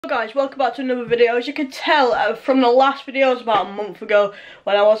Hello guys, welcome back to another video. As you can tell from the last video, it was about a month ago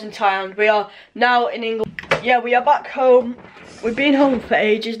when I was in Thailand. We are now in England. Yeah, we are back home. We've been home for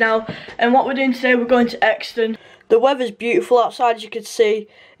ages now, and what we're doing today, we're going to Exton. The weather's beautiful outside, as you can see.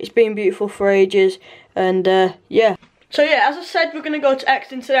 It's been beautiful for ages, and yeah. So yeah, as I said, we're going to go to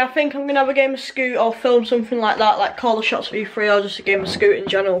Exton today. I think I'm going to have a game of Scoot or film something like that, like Call the Shots V3 or just a game of Scoot in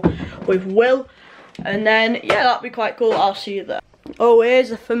general with Will. And then, yeah, that'd be quite cool. I'll see you there. Oh,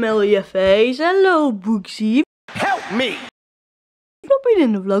 here's a familiar face. Hello, Booksy. Help me! You've not been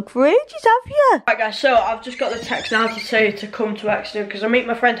in the vlog for ages, have you? Right guys, so I've just got the text now to say to come to Exton because I meet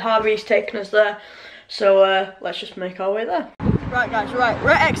my friend Harvey, he's taking us there. So let's just make our way there. Right guys, right, we're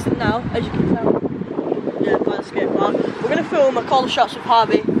at Exton now, as you can tell. Yeah, by the skate park. We're going to film a Call the Shots with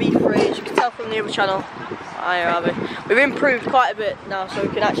Harvey, V3, as you can tell from the other channel. Hi Harvey. We've improved quite a bit now, so we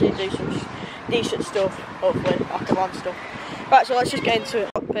can actually do some decent stuff, hopefully, back on stuff. Right, so let's just get into it.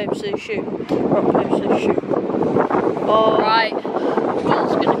 Rock, paper, scissors, shoot. Rock, paper, scissors, shoot. Oh. Right,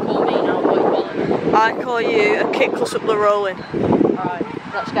 Will's going to call me now, what you call it? I call you a kick plus up the rolling. Alright,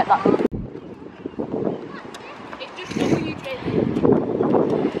 let's get that. It's just WJ.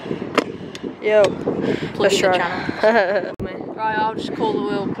 Yo, let's try. Right, I'll just call the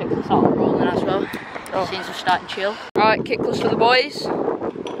Will kick plus out the rolling as well. Oh. Seems we're starting chill. Right, kick plus for the boys.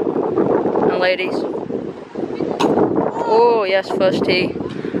 And ladies. Oh yes, first tee.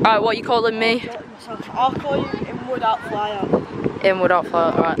 Alright, what are you calling me? I'll call you inward out fly out. Inward out fly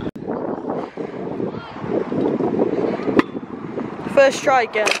out, alright. First try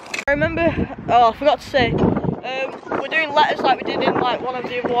again. I remember, I forgot to say, we're doing letters like we did in like one of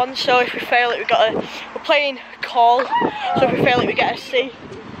the other ones, so if we fail it we're playing call, so if we fail it we get a C.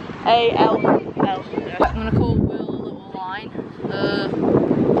 A-L-L. Yeah. I'm going to call Will a little line.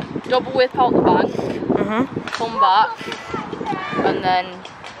 Double whip out the bank, come back, and then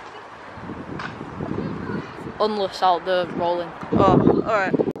unloose out the rolling. Oh,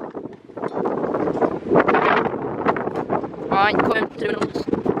 alright. Alright, come in to do an unloose.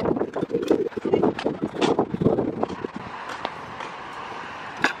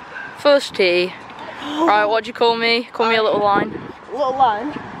 First tee. Alright, what'd you call me? Call me a little line. Little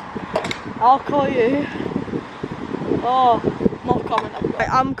line? I'll call you. Oh, not comment.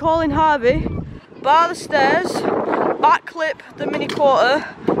 I'm calling Harvey, bar the stairs, back clip the mini quarter,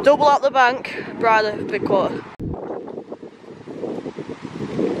 double out the bank, bri the big quarter.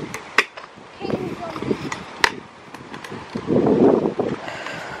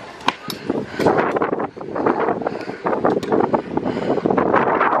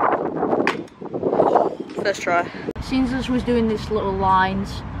 First try. Since us was doing this little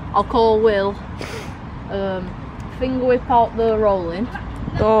lines, I'll call Will, finger whip out the rolling.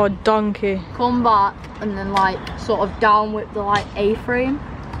 Oh, donkey. Come back and then like sort of down whip the like A-frame.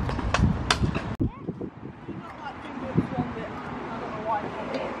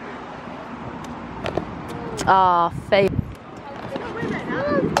 Ah, fail.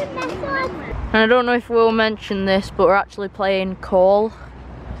 And I don't know if Will mentioned this, but we're actually playing call.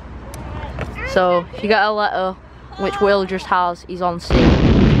 So if you get a letter, which Will just has, he's on C.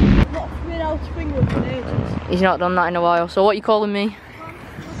 He's not done that in a while. So what are you calling me?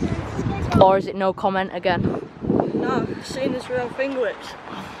 Or is it no comment again? No, seeing as we're on finger whips.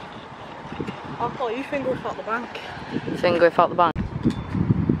 I'll call you finger whip out the bank. Finger whip out the bank.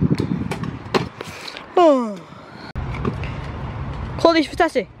 Oh. Claudius for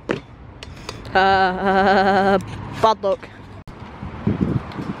Tessie. Bad luck.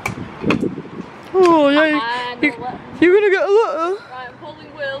 Oh yeah, you're gonna get a letter. Right, I'm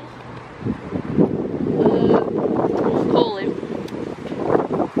calling Will. Call him.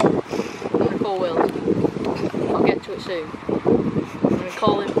 I'm gonna call Will. I'll get to it soon. I'm gonna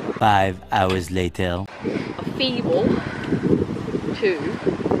call him. 5 hours later. A feeble to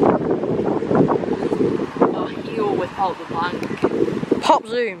a heel without the blank. Pop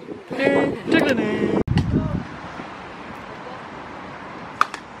zoom.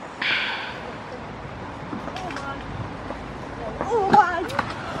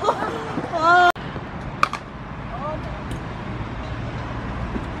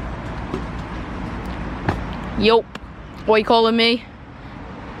 Yup. What are you calling me?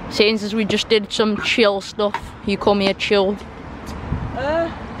 Seeing as we just did some chill stuff, you call me a chill?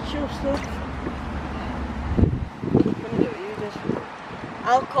 Chill stuff. I'm gonna do what you did.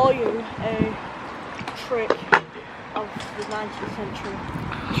 I'll call you a trick of the 19th century.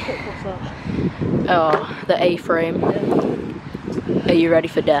 What's that? Oh, the A-frame. Yeah. Are you ready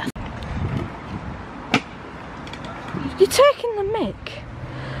for death? You're taking the mic?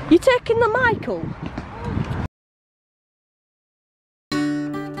 You're taking the Michael?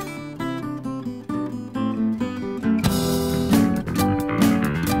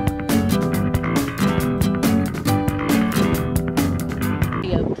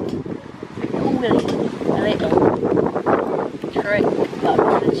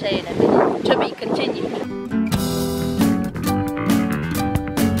 say in a minute. To be continued.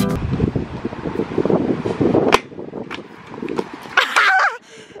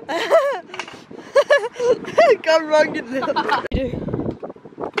 Gone wrong in there.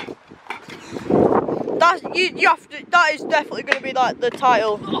 That's you have to. That is definitely going to be like the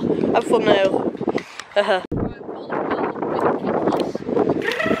title and thumbnail.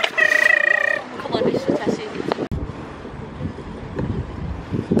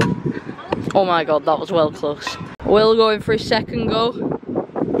 Oh my god, that was well close. Will going for his second go.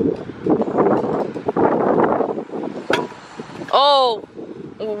 Oh,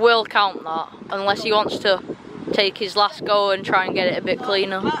 Will count that unless he wants to take his last go and try and get it a bit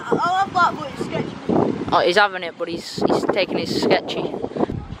cleaner. I'll have that, but it's sketchy. Oh, he's having it, but he's taking his sketchy.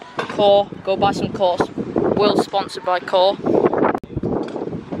 Core, go buy some cores. Will sponsored by Core.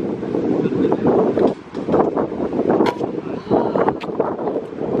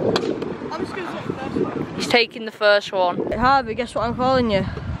 I'm just going to take the first one. He's taking the first one. Harvey, guess what I'm calling you?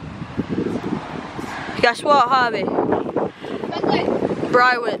 Guess what, Harvey?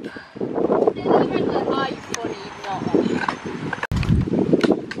 Bry whip.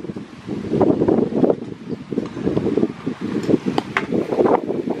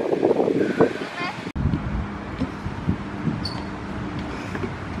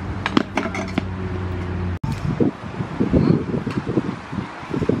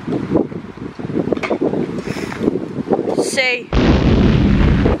 See,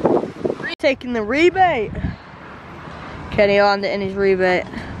 taking the rebate. Kenny landed in his rebate.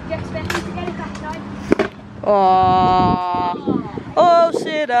 Oh,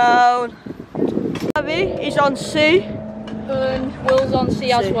 sit down. Harvey, he's on C. And Will's on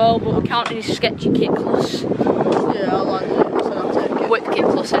C as well, but we're counting his sketchy kit plus. Yeah, I'll land it, so I'll take it. Whip kit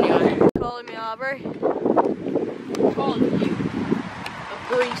plus anyway. Calling me Harvey. Calling you a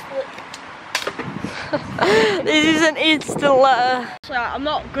breeze flip. This is an instant letter. So I'm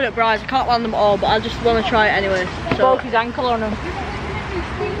not good at brides, I can't land them all, but I just want to try it anyway. So. Broke his ankle on him.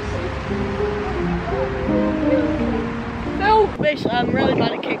 No! Basically, I'm really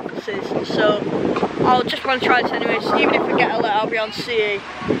bad at kickflips, so I'll just want to try this anyways. Even if I get a letter, I'll be on CE,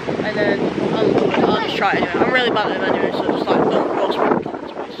 and then I'll just try it anyway. I'm really bad at them anyway, so just like don't cross my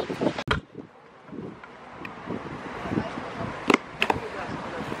plans, please.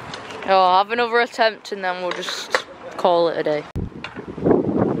 Oh, have another attempt and then we'll just call it a day.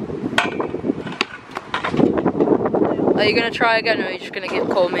 Are you going to try again or are you just going to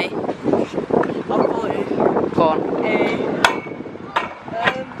call me? I'll call it. Go on.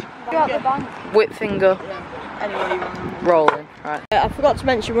 Whip finger. Yeah. Anyway, rolling. Right. I forgot to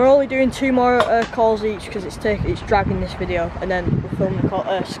mention we're only doing 2 more calls each because it's dragging this video, and then we'll film the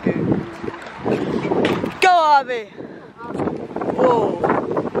call scoot. Go, Harvey! Whoa.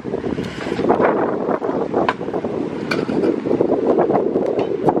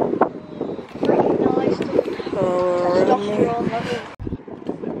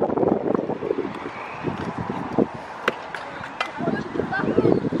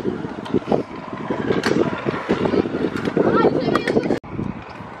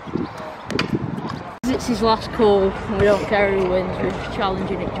 It's his last call, we don't care who wins, we're just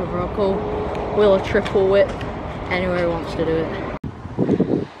challenging each other. I'll call Will a triple whip, anywhere he wants to do it.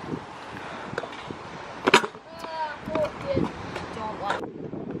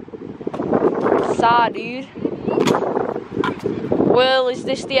 Sad, dude. Will, is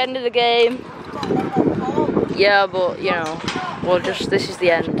this the end of the game? Yeah, but you know, this is the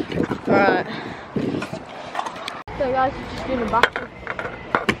end. Alright. So guys, we're just doing a back.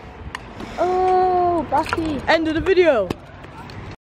 Oh, backy. End of the video.